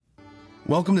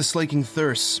Welcome to Slaking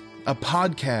Thirsts, a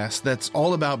podcast that's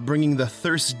all about bringing the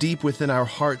thirst deep within our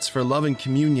hearts for love and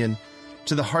communion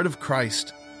to the heart of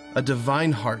Christ, a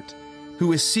divine heart,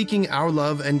 who is seeking our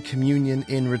love and communion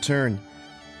in return.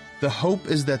 The hope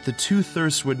is that the two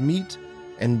thirsts would meet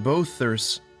and both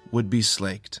thirsts would be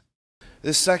slaked.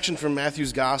 This section from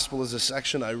Matthew's Gospel is a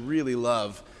section I really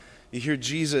love. You hear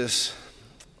Jesus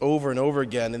over and over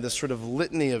again in this sort of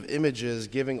litany of images,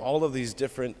 giving all of these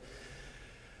different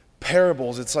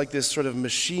parables. It's like this sort of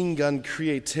machine gun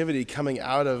creativity coming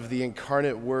out of the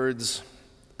incarnate Word's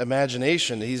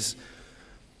imagination. He's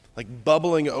like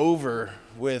bubbling over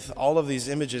with all of these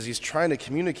images. He's trying to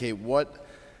communicate what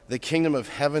the kingdom of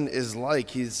heaven is like.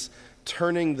 He's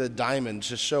turning the diamond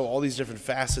to show all these different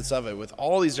facets of it with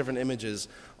all these different images,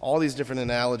 all these different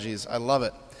analogies. I love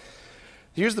it.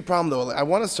 Here's the problem, though. I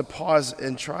want us to pause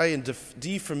and try and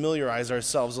defamiliarize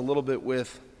ourselves a little bit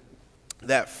with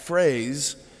that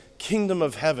phrase, kingdom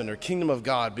of heaven or kingdom of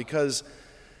God, because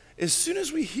as soon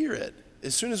as we hear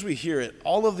it,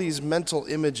 all of these mental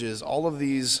images, all of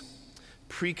these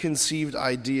preconceived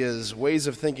ideas, ways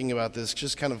of thinking about this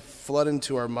just kind of flood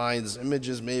into our minds,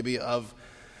 images maybe of,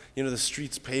 the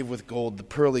streets paved with gold, the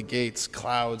pearly gates,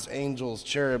 clouds, angels,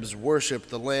 cherubs, worship,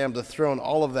 the Lamb, the throne,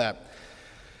 all of that.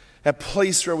 That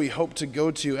place where we hope to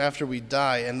go to after we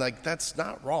die, and that's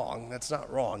not wrong.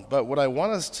 But what I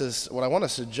want to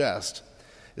suggest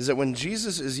is that when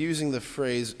Jesus is using the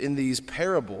phrase in these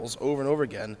parables over and over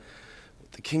again,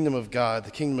 the kingdom of God,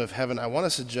 the kingdom of heaven, I want to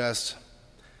suggest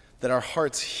that our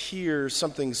hearts hear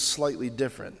something slightly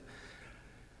different.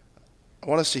 I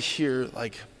want us to hear,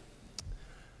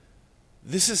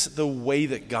 this is the way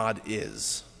that God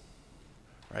is,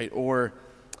 right? Or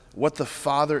what the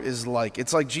Father is like.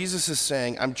 It's like Jesus is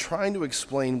saying, I'm trying to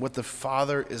explain what the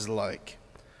Father is like,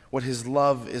 what his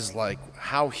love is like,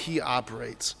 how he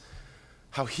operates,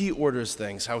 how he orders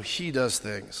things, how he does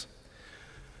things.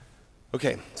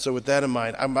 Okay, so with that in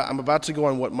mind, I'm about to go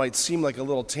on what might seem like a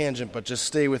little tangent, but just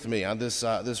stay with me on this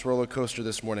roller coaster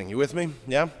this morning. You with me?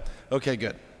 Yeah? Okay,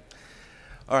 good.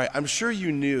 All right, I'm sure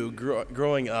you knew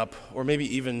growing up, or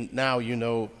maybe even now you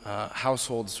know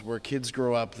households where kids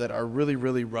grow up that are really,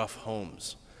 really rough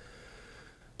homes.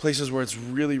 Places where it's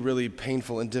really, really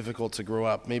painful and difficult to grow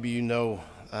up. Maybe you know,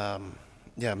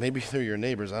 maybe they're your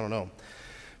neighbors, I don't know.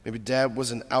 Maybe dad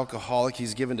was an alcoholic,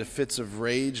 he's given to fits of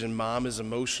rage, and mom is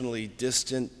emotionally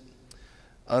distant,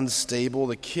 unstable.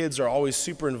 The kids are always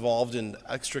super involved in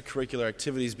extracurricular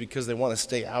activities because they want to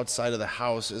stay outside of the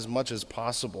house as much as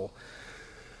possible.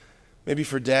 Maybe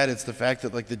for dad, it's the fact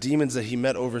that the demons that he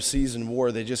met overseas in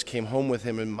war, they just came home with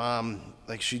him, and mom,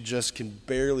 she just can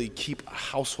barely keep a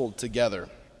household together.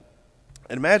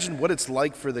 And imagine what it's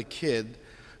like for the kid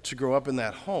to grow up in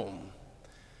that home.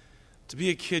 To be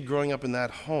a kid growing up in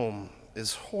that home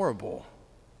is horrible.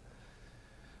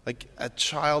 A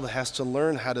child has to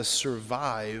learn how to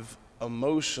survive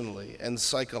emotionally and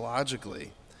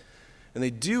psychologically. And they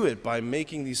do it by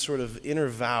making these sort of inner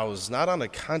vows, not on a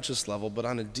conscious level, but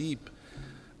on a deep,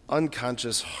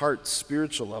 unconscious heart,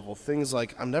 spiritual level. Things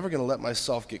like, I'm never going to let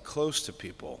myself get close to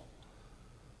people,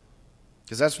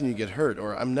 because that's when you get hurt.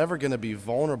 Or I'm never going to be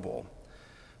vulnerable.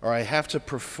 Or I have to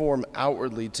perform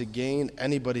outwardly to gain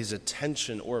anybody's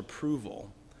attention or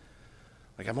approval.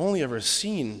 I'm only ever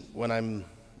seen when I'm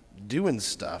doing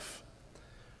stuff.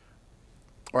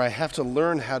 Or I have to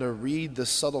learn how to read the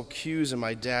subtle cues in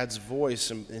my dad's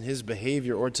voice and in his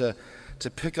behavior, or to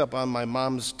pick up on my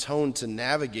mom's tone to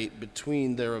navigate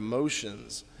between their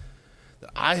emotions. That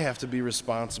I have to be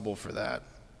responsible for that.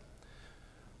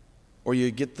 Or you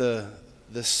get the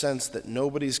sense that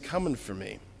nobody's coming for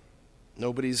me.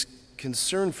 Nobody's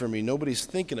concerned for me. Nobody's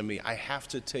thinking of me. I have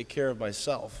to take care of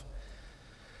myself.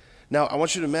 Now, I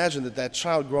want you to imagine that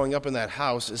child growing up in that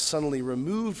house is suddenly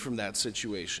removed from that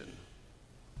situation,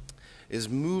 is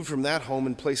moved from that home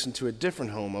and placed into a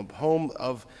different home, a home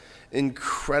of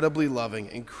incredibly loving,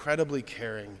 incredibly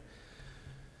caring,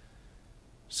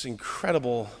 just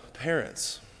incredible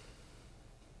parents,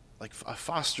 like a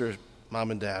foster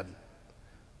mom and dad,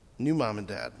 new mom and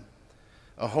dad.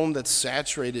 A home that's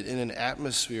saturated in an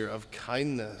atmosphere of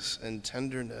kindness and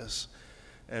tenderness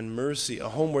and mercy. A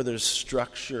home where there's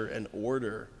structure and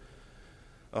order.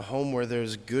 A home where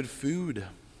there's good food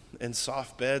and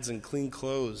soft beds and clean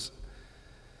clothes.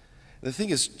 And the thing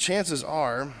is, chances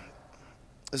are,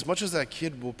 as much as that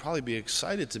kid will probably be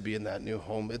excited to be in that new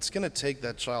home, it's going to take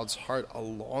that child's heart a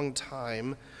long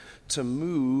time to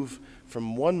move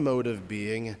from one mode of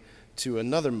being to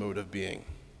another mode of being.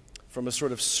 From a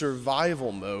sort of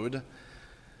survival mode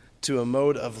to a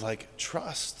mode of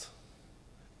trust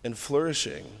and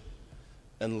flourishing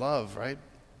and love, right?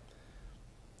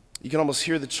 You can almost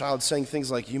hear the child saying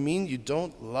things like, "You mean you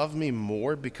don't love me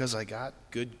more because I got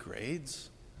good grades?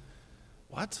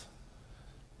 What?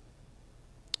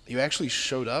 You actually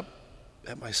showed up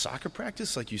at my soccer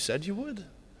practice like you said you would?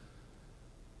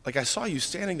 Like I saw you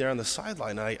standing there on the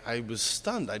sideline. I was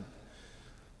stunned.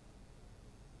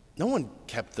 No one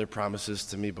kept their promises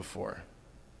to me before.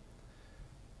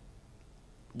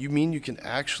 You mean you can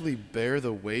actually bear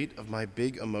the weight of my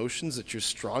big emotions, that you're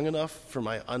strong enough for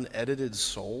my unedited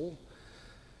soul?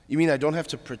 You mean I don't have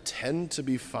to pretend to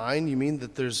be fine? You mean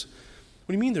that what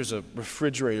do you mean there's a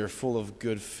refrigerator full of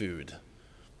good food?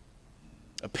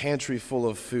 A pantry full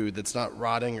of food that's not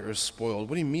rotting or spoiled?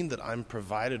 What do you mean that I'm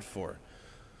provided for?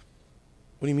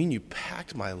 What do you mean you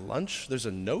packed my lunch? There's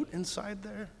a note inside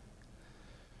there?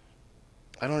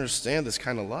 I don't understand this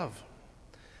kind of love.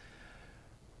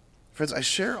 Friends, I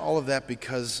share all of that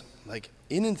because,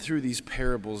 in and through these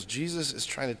parables, Jesus is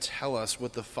trying to tell us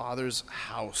what the Father's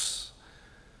house,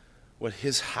 what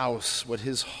his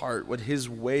heart, what his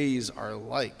ways are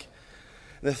like.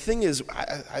 And the thing is,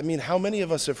 how many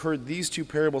of us have heard these two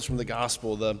parables from the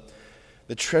gospel,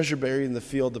 the treasure buried in the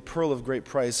field, the pearl of great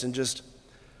price, and just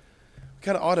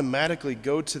kind of automatically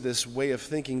go to this way of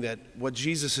thinking that what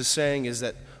Jesus is saying is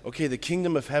that, okay, the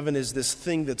kingdom of heaven is this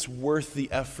thing that's worth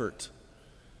the effort.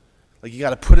 Like you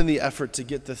got to put in the effort to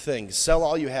get the thing. Sell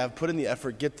all you have, put in the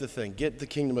effort, get the thing, get the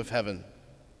kingdom of heaven.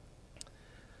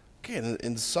 Okay, and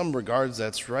in some regards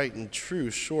that's right and true,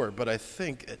 sure, but I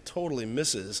think it totally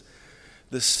misses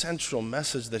the central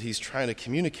message that he's trying to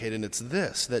communicate, and it's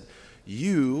this, that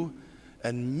you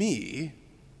and me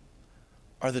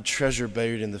are the treasure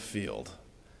buried in the field,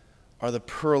 are the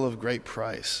pearl of great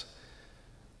price.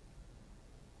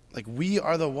 Like we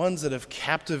are the ones that have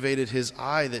captivated his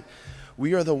eye, that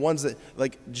we are the ones that,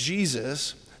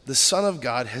 Jesus, the Son of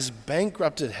God, has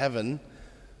bankrupted heaven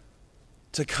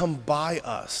to come buy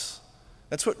us.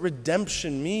 That's what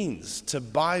redemption means, to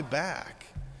buy back.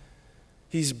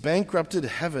 He's bankrupted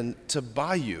heaven to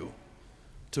buy you,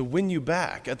 to win you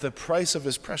back at the price of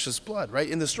his precious blood, right?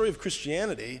 In the story of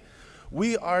Christianity,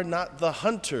 we are not the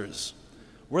hunters.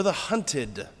 We're the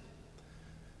hunted.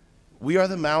 We are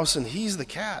the mouse and he's the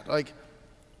cat.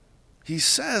 He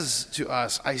says to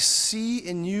us, I see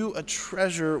in you a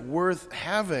treasure worth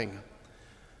having,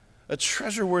 a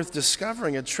treasure worth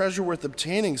discovering, a treasure worth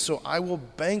obtaining, so I will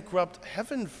bankrupt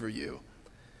heaven for you.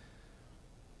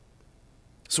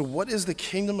 So what is the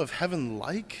kingdom of heaven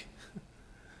like?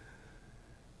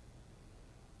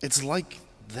 It's like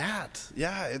that.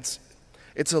 Yeah,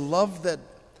 it's a love that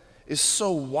is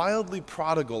so wildly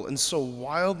prodigal and so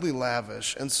wildly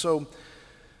lavish and so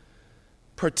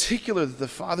particular that the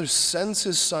Father sends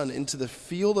his Son into the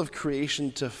field of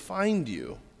creation to find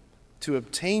you, to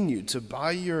obtain you, to buy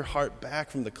your heart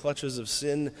back from the clutches of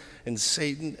sin and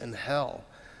Satan and hell.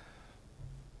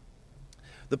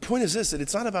 The point is this, that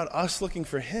it's not about us looking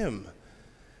for him.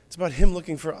 It's about him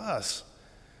looking for us.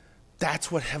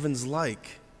 That's what heaven's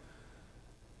like.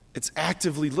 It's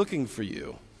actively looking for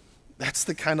you. That's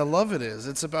the kind of love it is.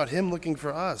 It's about him looking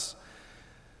for us.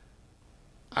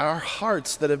 Our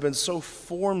hearts that have been so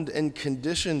formed and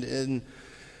conditioned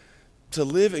to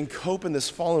live and cope in this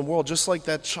fallen world, just like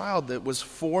that child that was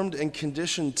formed and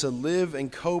conditioned to live and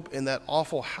cope in that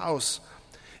awful house,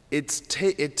 it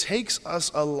takes us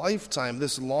a lifetime,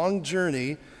 this long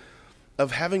journey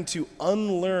of having to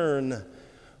unlearn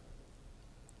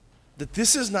that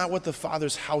this is not what the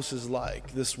Father's house is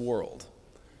like, this world.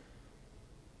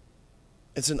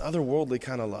 It's an otherworldly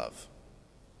kind of love.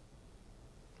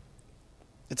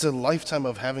 It's a lifetime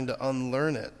of having to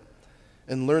unlearn it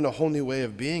and learn a whole new way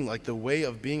of being, like the way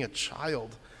of being a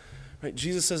child. Right?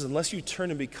 Jesus says, unless you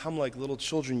turn and become like little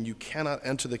children, you cannot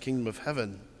enter the kingdom of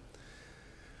heaven.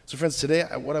 So friends, today,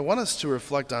 what I want us to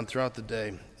reflect on throughout the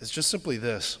day is just simply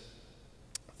this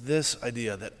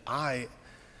idea that I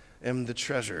am the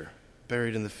treasure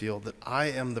buried in the field, that I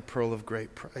am the pearl of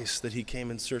great price that he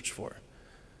came in search for.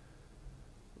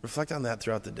 Reflect on that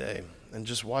throughout the day and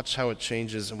just watch how it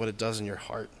changes and what it does in your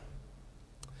heart.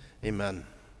 Amen.